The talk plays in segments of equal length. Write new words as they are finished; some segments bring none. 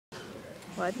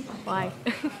What? Why?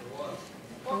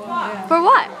 For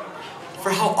what?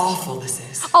 For how awful this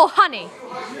is. Oh, honey.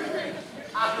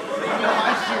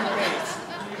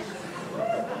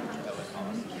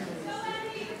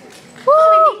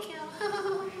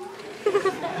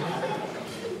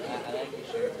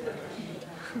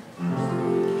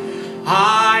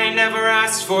 I never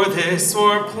asked for this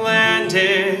or planned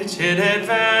it in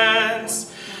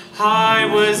advance. I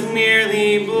was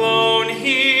merely blown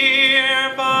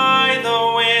here by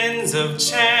the winds of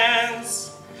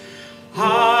chance.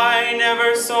 I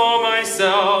never saw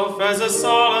myself as a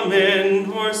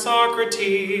Solomon or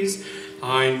Socrates.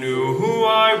 I knew who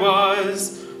I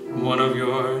was, one of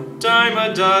your dime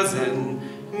a dozen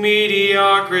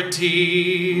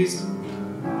mediocrities.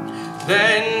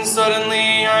 Then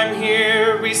suddenly I'm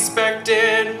here,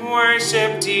 respected,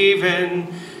 worshipped even,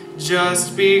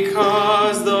 just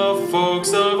because the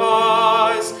folks of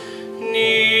Oz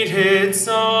needed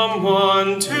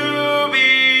someone to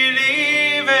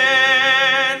believe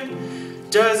in.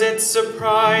 Does it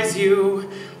surprise you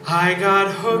I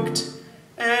got hooked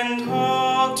and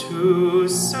all too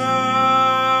soon?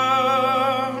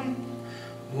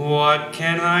 What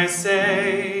can I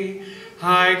say?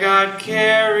 I got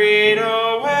carried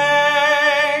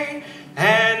away,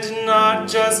 and not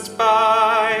just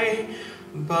by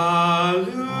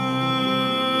balloons.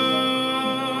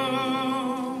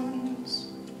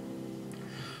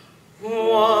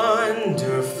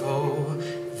 Wonderful,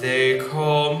 they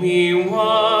call me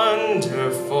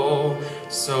wonderful,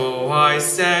 so I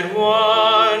said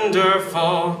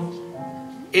wonderful.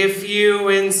 If you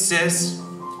insist,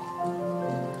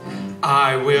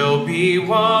 I will be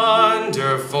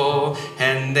wonderful.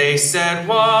 And they said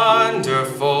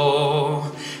wonderful.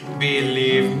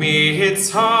 Believe me,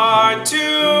 it's hard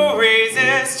to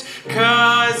resist,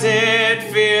 'cause it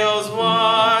feels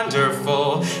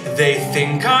wonderful. They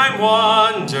think I'm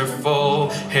wonderful.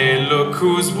 Hey, look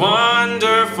who's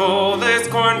wonderful. This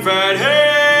corn-fed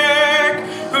hick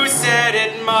who said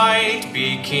it might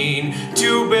be keen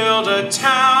to build a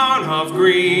town of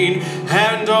green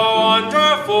and a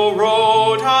wonderful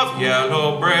road of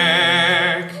yellow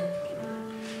brick.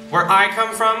 Where I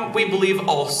come from, we believe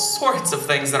all sorts of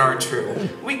things that aren't true.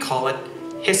 We call it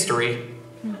history.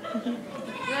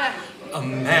 A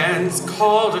man's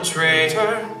called a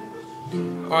traitor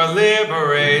or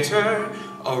liberator.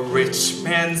 A rich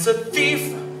man's a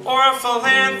thief or a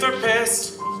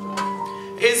philanthropist.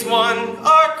 Is one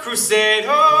a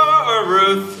crusader, a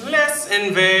ruthless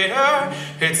invader?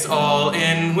 It's all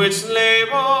in which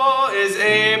label is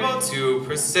able to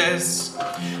persist.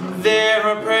 There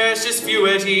are precious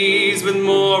feuities with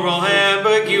moral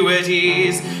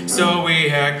ambiguities, so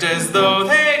we act as though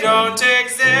they don't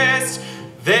exist.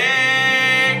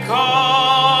 They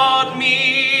called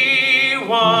me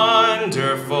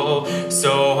wonderful,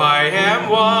 so I am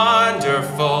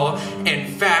wonderful. In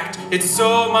fact, it's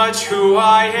so much who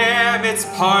I am, it's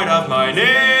part of my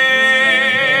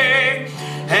name.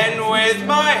 And with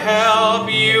my help,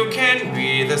 you can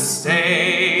be the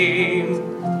same.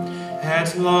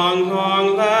 At long,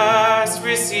 long last,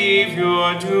 receive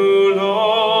your due,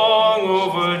 long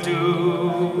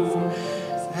overdue.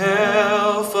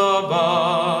 Elphaba,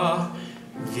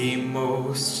 the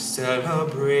most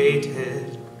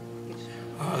celebrated,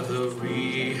 are the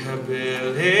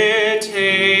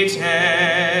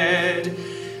rehabilitated.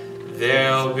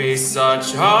 There'll be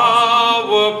such a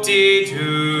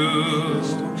whoop-de-doo,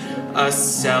 a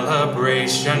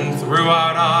celebration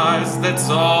throughout Oz that's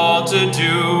all to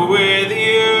do with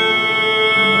you.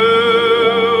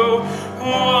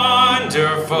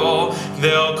 Wonderful,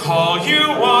 they'll call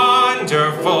you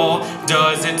wonderful.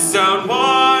 Does it sound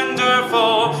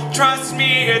wonderful? Trust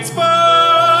me, it's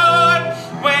fun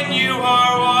when you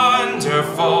are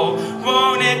wonderful.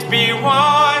 Won't it be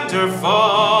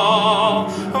wonderful?